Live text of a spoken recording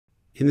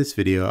In this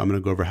video, I'm going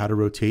to go over how to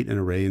rotate an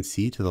array in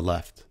C to the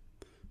left.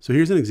 So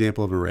here's an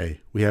example of an array.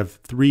 We have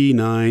 3,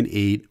 9,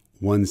 8,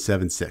 1,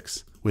 7,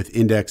 6 with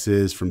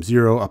indexes from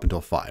 0 up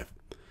until 5.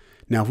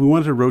 Now, if we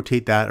wanted to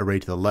rotate that array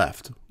to the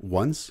left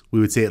once,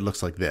 we would say it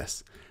looks like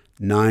this.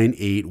 9,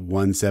 8,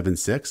 1, 7,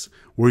 6,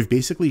 where we've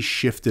basically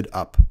shifted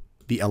up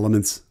the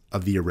elements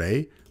of the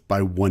array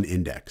by one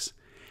index.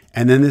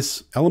 And then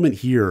this element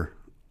here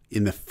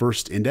in the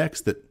first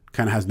index that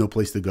kind of has no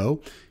place to go,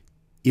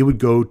 it would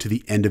go to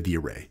the end of the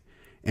array.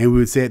 And we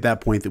would say at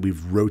that point that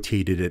we've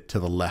rotated it to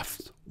the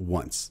left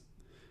once.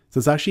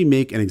 So let's actually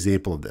make an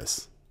example of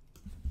this.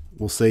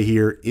 We'll say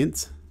here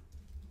int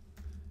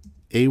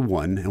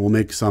a1, and we'll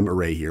make some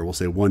array here. We'll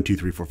say 1, 2,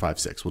 3, 4, 5,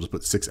 6. We'll just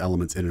put 6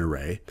 elements in an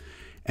array.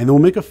 And then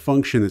we'll make a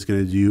function that's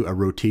going to do a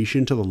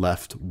rotation to the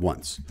left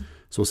once.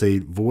 So we'll say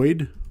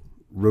void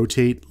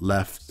rotate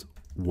left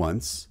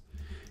once.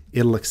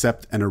 It'll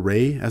accept an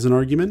array as an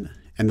argument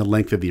and the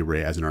length of the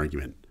array as an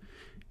argument.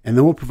 And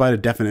then we'll provide a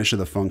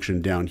definition of the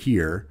function down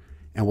here,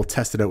 and we'll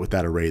test it out with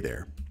that array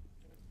there.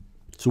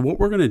 So what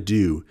we're going to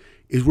do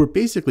is we're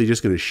basically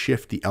just going to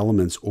shift the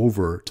elements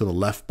over to the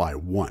left by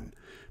 1.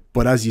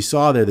 But as you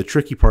saw there, the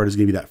tricky part is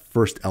going to be that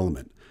first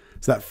element.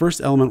 So that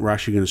first element we're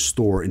actually going to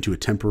store into a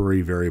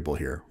temporary variable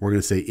here. We're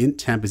going to say int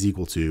temp is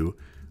equal to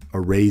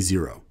array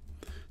 0.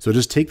 So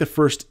just take the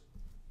first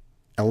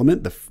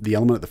element, the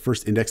element at the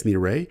first index in the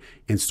array,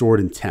 and store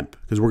it in temp,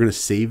 because we're going to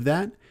save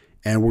that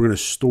and we're going to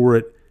store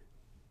it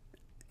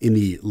in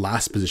the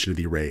last position of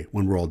the array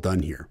when we're all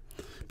done here.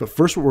 But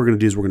first what we're going to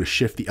do is we're going to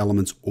shift the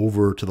elements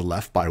over to the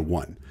left by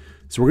 1.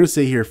 So we're going to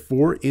say here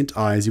for int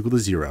I is equal to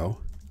 0,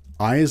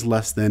 I is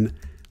less than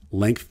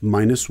length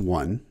minus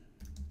 1,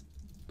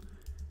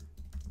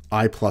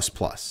 I plus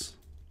plus.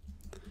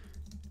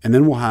 And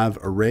then we'll have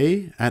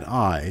array at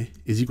I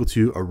is equal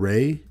to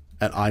array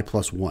at I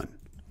plus 1.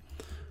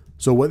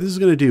 So what this is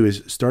going to do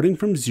is starting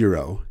from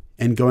 0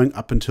 and going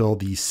up until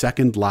the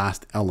second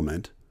last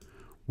element,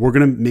 we're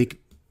going to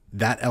make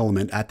that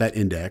element at that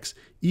index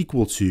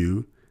equal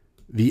to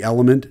the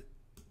element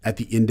at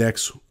the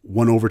index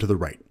 1 over to the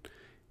right.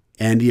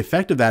 And the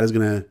effect of that is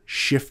going to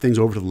shift things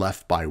over to the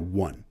left by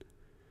 1.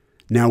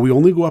 Now we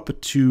only go up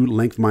to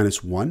length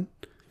minus 1.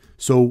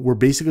 So we're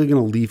basically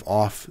going to leave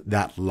off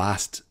that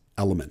last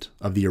element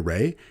of the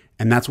array.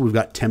 And that's what we've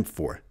got temp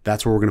for.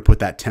 That's where we're going to put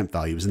that temp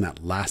value, is in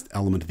that last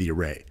element of the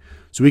array.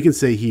 So we can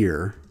say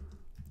here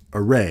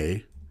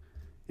array,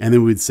 and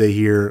then we'd say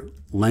here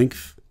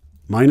length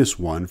minus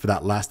 1 for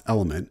that last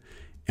element,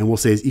 and we'll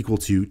say is equal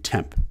to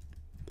temp.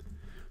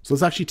 So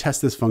let's actually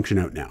test this function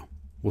out now.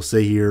 We'll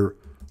say here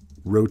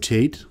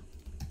rotate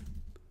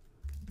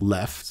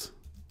left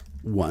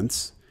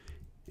once,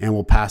 and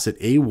we'll pass it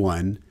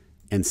a1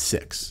 and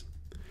 6.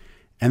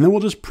 And then we'll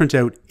just print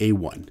out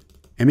a1.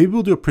 And maybe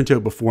we'll do a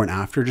printout before and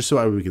after just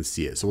so we can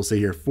see it. So we'll say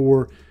here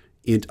for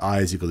int I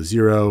is equal to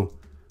 0,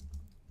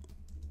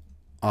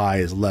 I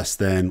is less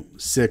than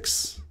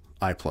 6,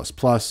 I plus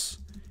plus,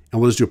 and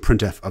we'll just do a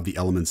printf of the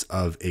elements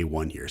of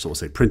a1 here. So we'll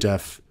say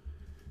printf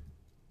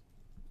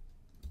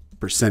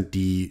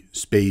 %d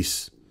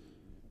space,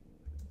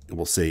 and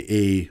we'll say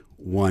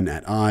a1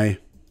 at I.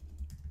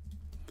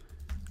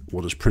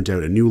 We'll just print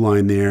out a new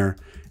line there,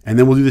 and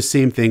then we'll do the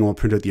same thing. We'll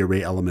print out the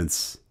array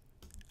elements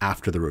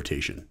after the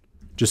rotation,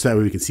 just so that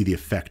way we can see the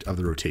effect of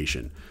the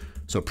rotation.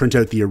 So print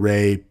out the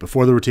array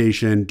before the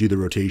rotation, do the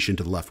rotation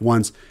to the left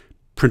once,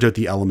 print out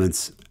the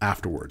elements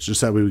afterwards,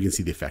 just so that way we can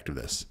see the effect of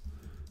this.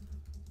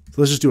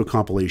 So let's just do a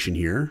compilation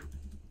here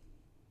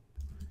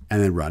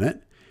and then run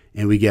it.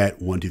 And we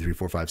get 1, 2, 3,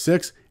 4, 5,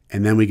 6.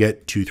 And then we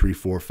get 2, 3,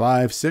 4,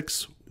 5,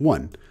 6,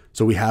 1.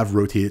 So we have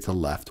rotated to the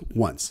left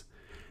once.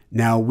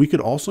 Now we could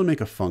also make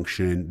a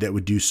function that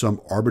would do some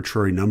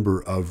arbitrary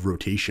number of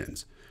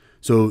rotations.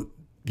 So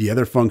the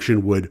other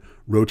function would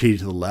rotate it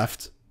to the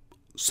left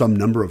some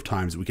number of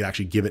times that we could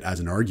actually give it as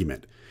an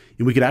argument.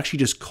 And we could actually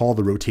just call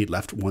the rotate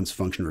left once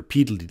function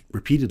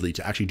repeatedly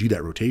to actually do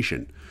that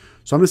rotation.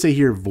 So I'm going to say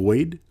here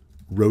void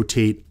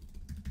rotate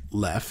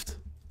left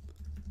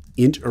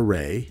int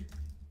array,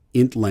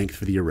 int length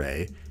for the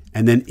array,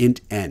 and then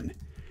int n.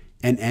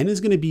 And n is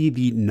going to be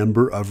the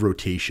number of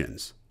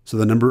rotations. So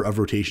the number of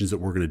rotations that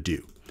we're going to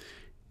do.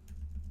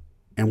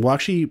 And we'll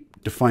actually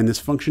define this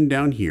function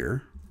down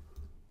here.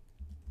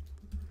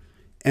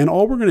 And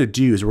all we're going to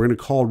do is we're going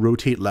to call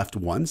rotate left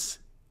once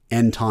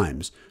n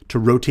times to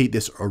rotate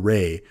this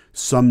array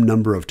some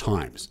number of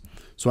times.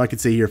 So I could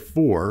say here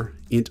for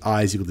int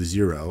I is equal to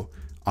 0,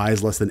 I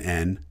is less than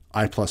n,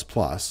 I plus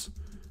plus,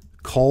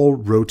 call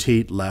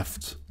rotate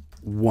left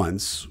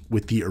once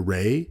with the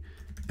array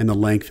and the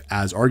length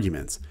as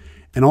arguments.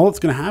 And all that's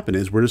going to happen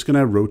is we're just going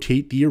to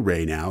rotate the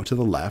array now to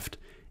the left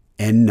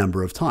n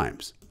number of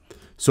times.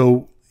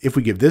 So if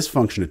we give this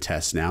function a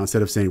test now,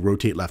 instead of saying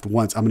rotate left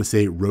once, I'm going to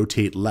say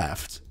rotate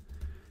left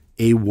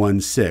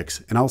a1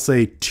 6, and I'll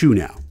say 2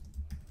 now.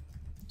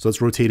 So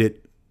let's rotate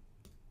it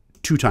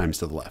 2 times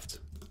to the left,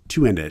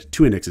 two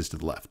indexes to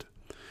the left.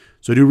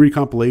 So I do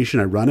recompilation,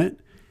 I run it,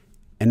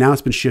 and now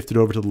it's been shifted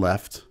over to the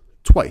left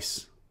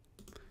twice.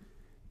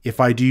 If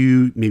I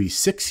do maybe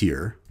 6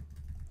 here,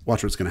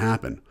 watch what's going to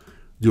happen.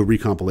 Do a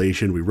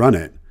recompilation, we run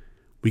it,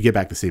 we get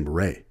back the same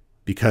array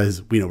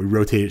because we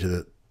rotate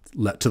it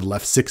to the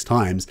left 6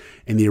 times,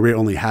 and the array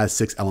only has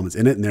 6 elements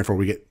in it, and therefore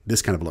we get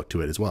this kind of a look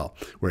to it as well,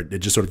 where it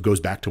just sort of goes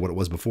back to what it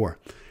was before.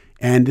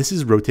 And this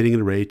is rotating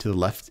an array to the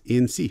left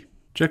in C.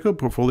 Check out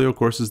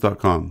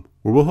portfoliocourses.com,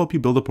 where we'll help you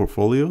build a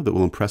portfolio that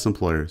will impress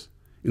employers,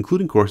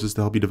 including courses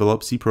to help you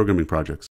develop C programming projects.